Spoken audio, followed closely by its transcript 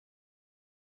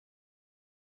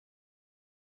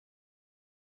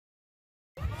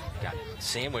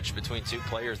sandwiched between two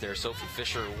players there. Sophie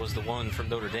Fisher was the one from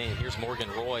Notre Dame. Here's Morgan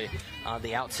Roy on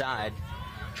the outside,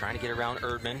 trying to get around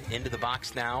Erdman. Into the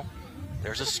box now.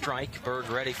 There's a strike. Berg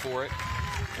ready for it.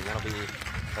 And that'll be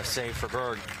a save for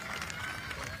Berg.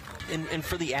 And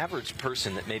for the average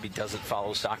person that maybe doesn't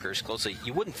follow soccer as closely,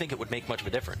 you wouldn't think it would make much of a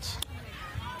difference.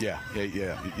 Yeah,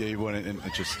 you wouldn't. And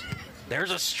it just...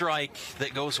 There's a strike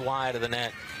that goes wide of the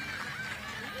net.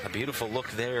 A beautiful look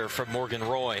there from Morgan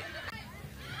Roy.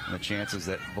 And the chances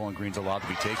that Bowling Green's allowed to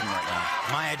be taking right now.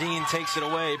 Mayadine takes it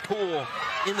away. Poole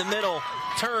in the middle,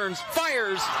 turns,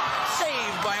 fires,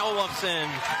 saved by Olofson.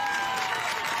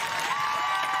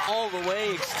 All the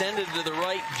way, extended to the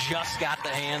right, just got the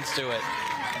hands to it.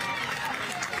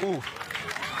 Ooh.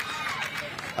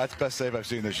 That's the best save I've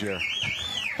seen this year.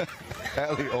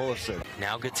 Atlee Olofson.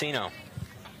 Now Gaetino.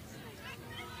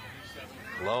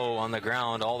 Low on the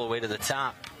ground, all the way to the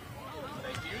top.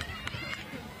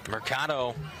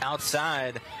 Mercado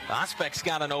outside. Ospec's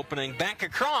got an opening. Back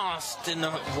across and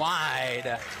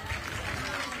wide.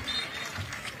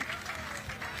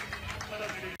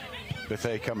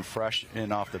 Bethay coming fresh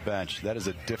in off the bench. That is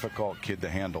a difficult kid to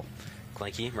handle.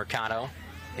 Klenke, Mercado.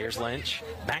 Here's Lynch.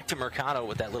 Back to Mercado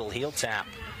with that little heel tap.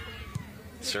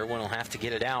 Serwin will have to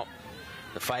get it out.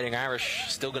 The Fighting Irish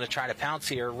still going to try to pounce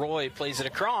here. Roy plays it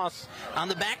across. On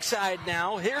the backside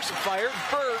now. Here's a fire.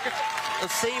 Berg, a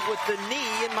save with the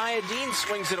knee, and Mayadine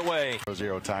swings it away.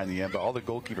 0-0 tie in the end, but all the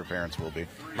goalkeeper parents will be.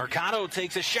 Mercado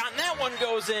takes a shot, and that one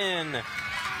goes in.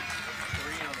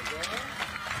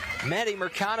 Maddie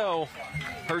Mercado,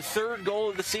 her third goal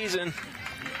of the season.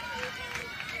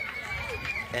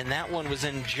 And that one was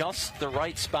in just the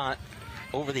right spot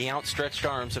over the outstretched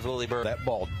arms of Lily Berg. That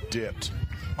ball dipped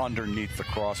underneath the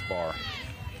crossbar.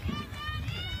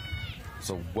 It's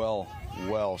a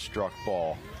well struck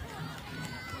ball.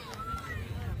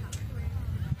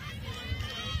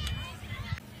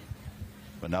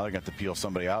 But now they're going to have to peel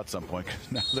somebody out at some point.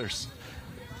 Now there's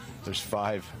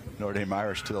 5 Notre Dame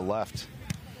Irish to the left.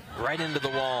 Right into the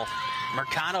wall.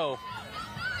 Mercado,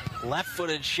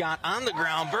 left-footed shot on the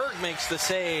ground. Berg makes the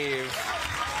save.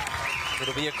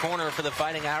 It'll be a corner for the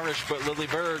Fighting Irish, but Lily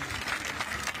Berg.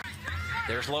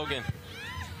 There's Logan.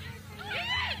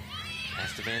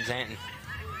 Pass to Van Zanten.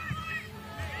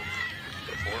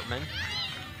 Portman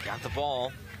got the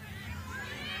ball.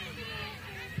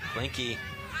 Klenke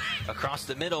across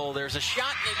the middle. There's a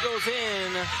shot that goes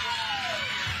in.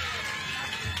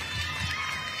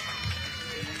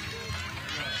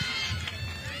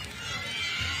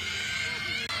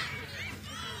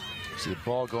 See the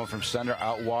ball going from center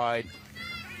out wide.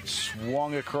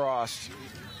 Swung across.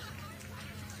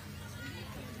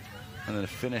 And then a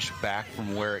finish back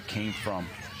from where it came from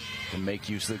to make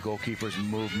use of the goalkeeper's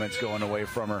movements going away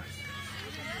from her.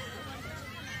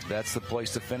 That's the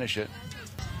place to finish it.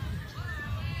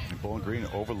 And Bowling Green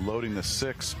overloading the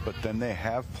 6, but then they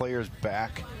have players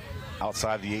back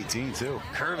outside the 18 too.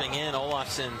 Curving in,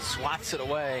 Olofson swats it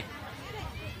away.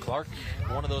 Clark,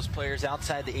 one of those players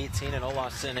outside the 18, and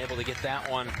Olofson able to get that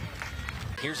one.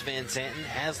 Here's Van Zanten,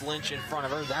 has Lynch in front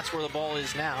of her. That's where the ball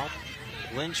is now.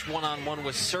 Lynch one-on-one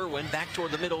with Serwin. Back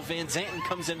toward the middle. Van Zanten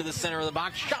comes into the center of the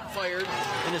box. Shot fired,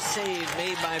 and a save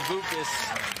made by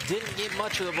Vukas. Didn't get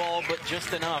much of the ball, but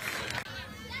just enough.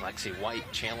 Lexi White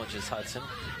challenges Hudson.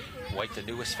 White, the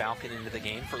newest Falcon into the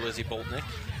game for Lizzie Boltnick.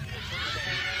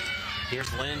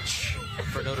 Here's Lynch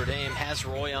for Notre Dame. Has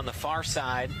Roy on the far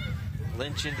side.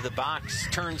 Lynch into the box.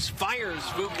 Turns, fires.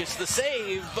 Vukas the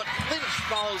save, but Lynch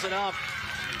follows it up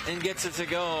and gets it to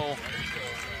go.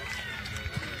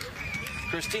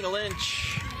 Kristina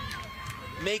Lynch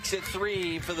makes it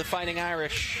 3 for the Fighting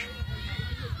Irish.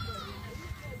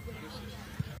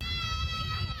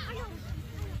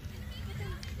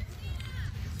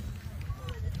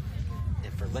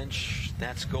 And for Lynch,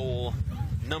 that's goal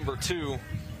number 2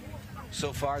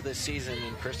 so far this season.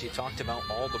 And Christy talked about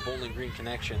all the Bowling Green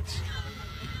connections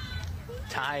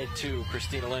tied to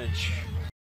Kristina Lynch.